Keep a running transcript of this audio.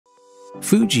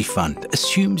Fuji Fund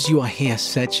assumes you are here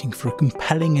searching for a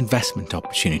compelling investment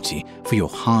opportunity for your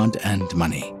hard-earned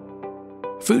money.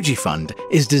 Fuji Fund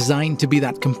is designed to be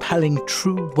that compelling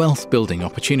true wealth-building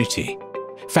opportunity.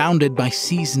 Founded by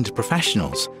seasoned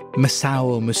professionals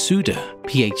Masao Matsuda,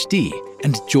 PhD,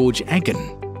 and George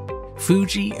Egan,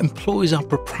 Fuji employs our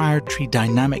proprietary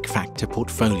dynamic factor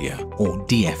portfolio, or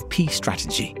DFP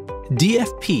strategy.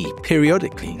 DFP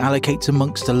periodically allocates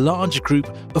amongst a large group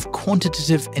of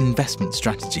quantitative investment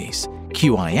strategies,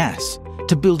 QIS,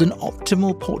 to build an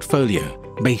optimal portfolio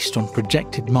based on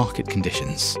projected market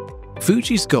conditions.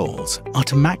 Fuji's goals are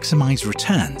to maximize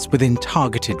returns within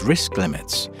targeted risk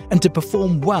limits and to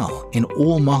perform well in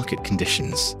all market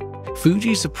conditions.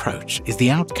 Fuji's approach is the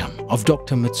outcome of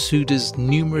Dr. Matsuda's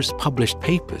numerous published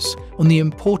papers on the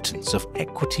importance of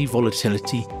equity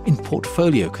volatility in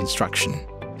portfolio construction.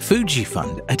 Fuji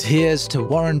Fund adheres to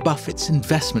Warren Buffett's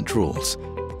investment rules.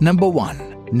 Number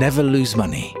 1, never lose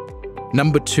money.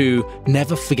 Number 2,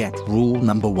 never forget rule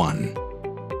number 1.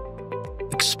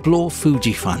 Explore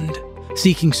Fuji Fund,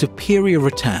 seeking superior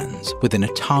returns within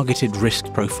a targeted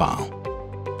risk profile.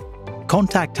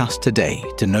 Contact us today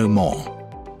to know more.